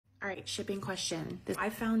All right, shipping question.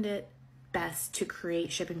 I found it best to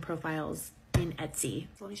create shipping profiles in Etsy.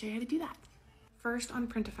 So let me show you how to do that. First, on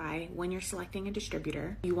Printify, when you're selecting a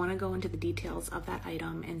distributor, you want to go into the details of that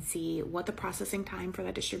item and see what the processing time for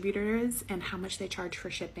that distributor is and how much they charge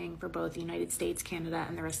for shipping for both the United States, Canada,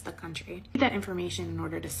 and the rest of the country. Get that information in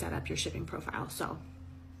order to set up your shipping profile. So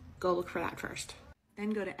go look for that first.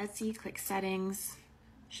 Then go to Etsy, click Settings,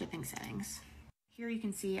 Shipping Settings. Here you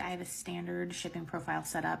can see I have a standard shipping profile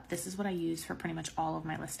set up. This is what I use for pretty much all of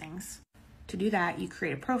my listings. To do that, you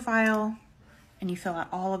create a profile and you fill out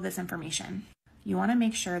all of this information. You want to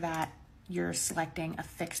make sure that you're selecting a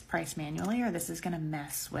fixed price manually, or this is going to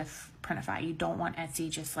mess with Printify. You don't want Etsy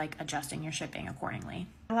just like adjusting your shipping accordingly.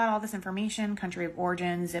 Fill out all this information, country of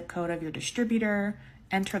origin, zip code of your distributor,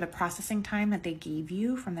 enter the processing time that they gave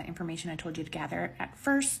you from the information I told you to gather at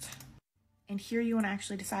first. And here you want to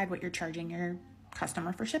actually decide what you're charging your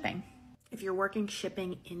customer for shipping. If you're working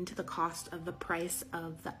shipping into the cost of the price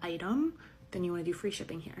of the item, then you want to do free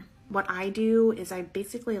shipping here. What I do is I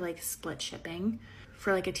basically like split shipping.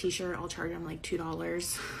 For like a t-shirt, I'll charge them like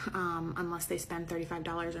 $2. Unless they spend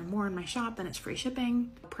 $35 or more in my shop, then it's free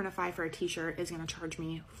shipping. Printify for a t-shirt is going to charge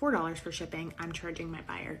me $4 for shipping. I'm charging my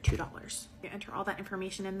buyer $2. You enter all that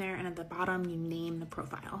information in there, and at the bottom you name the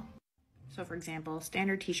profile. So for example,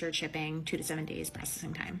 standard t-shirt shipping, 2 to 7 days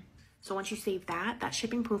processing time. So once you save that, that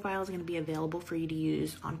shipping profile is going to be available for you to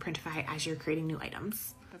use on Printify as you're creating new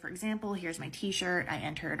items. So for example, here's my t-shirt. I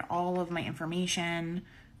entered all of my information,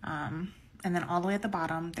 and then all the way at the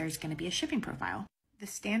bottom, there's going to be a shipping profile. The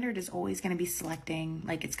standard is always going to be selecting,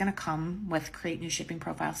 like it's going to come with create new shipping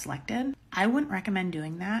profile selected. I wouldn't recommend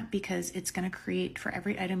doing that because it's going to create, for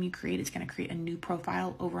every item you create, it's going to create a new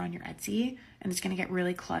profile over on your Etsy, and it's going to get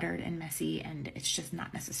really cluttered and messy, and it's just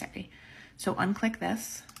not necessary. So unclick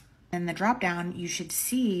this. In the drop down, you should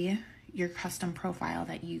see your custom profile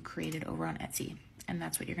that you created over on Etsy, and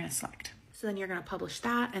that's what you're going to select. So then you're going to publish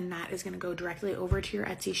that, and that is going to go directly over to your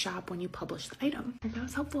Etsy shop when you publish the item. I hope that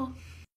was helpful.